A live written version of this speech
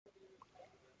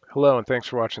Hello, and thanks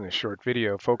for watching this short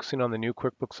video focusing on the new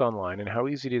QuickBooks Online and how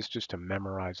easy it is just to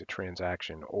memorize a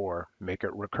transaction or make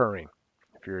it recurring.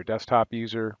 If you're a desktop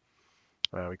user,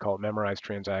 we call it memorize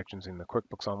transactions. In the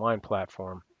QuickBooks Online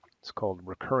platform, it's called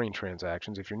recurring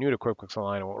transactions. If you're new to QuickBooks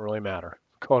Online, it won't really matter.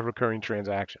 It's called recurring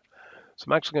transaction. So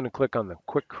I'm actually going to click on the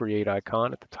Quick Create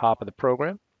icon at the top of the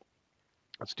program.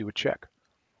 Let's do a check.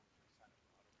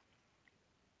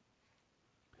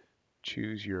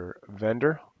 Choose your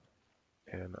vendor,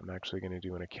 and I'm actually going to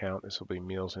do an account. This will be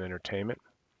meals and entertainment.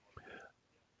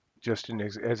 Just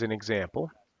as an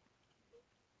example,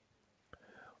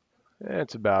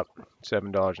 it's about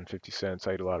 $7.50.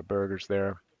 I ate a lot of burgers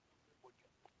there.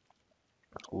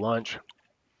 Lunch.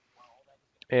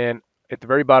 And at the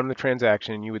very bottom of the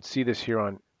transaction, you would see this here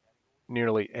on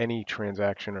nearly any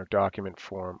transaction or document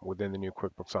form within the new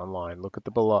QuickBooks Online. Look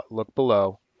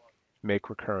below, make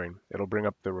recurring. It'll bring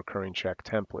up the recurring check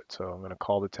template. So I'm going to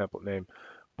call the template name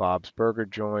Bob's Burger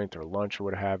Joint or lunch or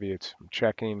what have you. I'm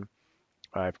checking.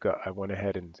 I went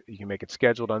ahead and you can make it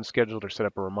scheduled, unscheduled, or set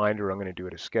up a reminder. I'm going to do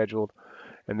it as scheduled.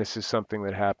 And this is something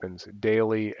that happens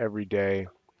daily, every day.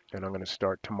 And I'm going to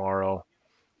start tomorrow.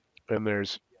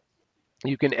 And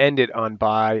you can end it on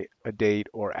by a date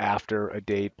or after a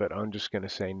date, but I'm just going to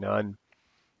say none.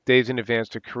 Days in advance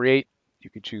to create. You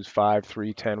could choose 5,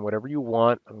 3, 10, whatever you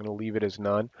want. I'm going to leave it as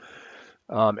none.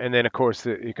 And then, of course,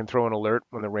 you can throw an alert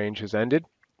when the range has ended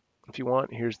if you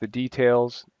want. Here's the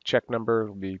details. Check number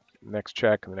will be next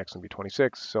check, and the next one will be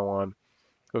 26, so on.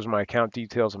 Those are my account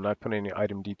details. I'm not putting any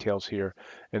item details here.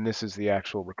 And this is the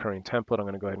actual recurring template. I'm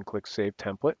going to go ahead and click Save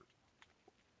Template.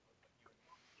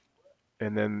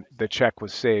 And then the check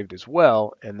was saved as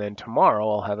well. And then tomorrow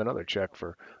I'll have another check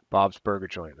for Bob's Burger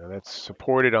Joint. And that's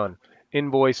supported on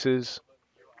invoices,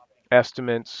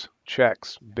 estimates,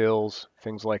 checks, bills,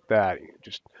 things like that.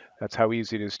 That's how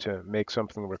easy it is to make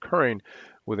something recurring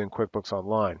within QuickBooks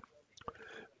Online.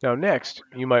 Now next,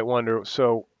 you might wonder,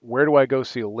 so where do I go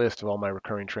see a list of all my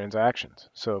recurring transactions?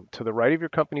 So to the right of your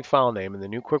company file name in the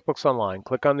new QuickBooks Online,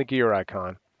 click on the gear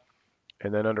icon,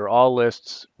 and then under All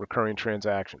Lists, Recurring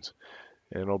Transactions.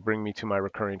 And it'll bring me to my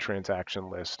recurring transaction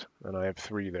list. And I have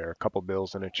 3 there, a couple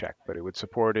bills and a check, but it would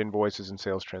support invoices and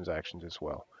sales transactions as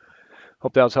well.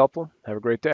 Hope that was helpful. Have a great day.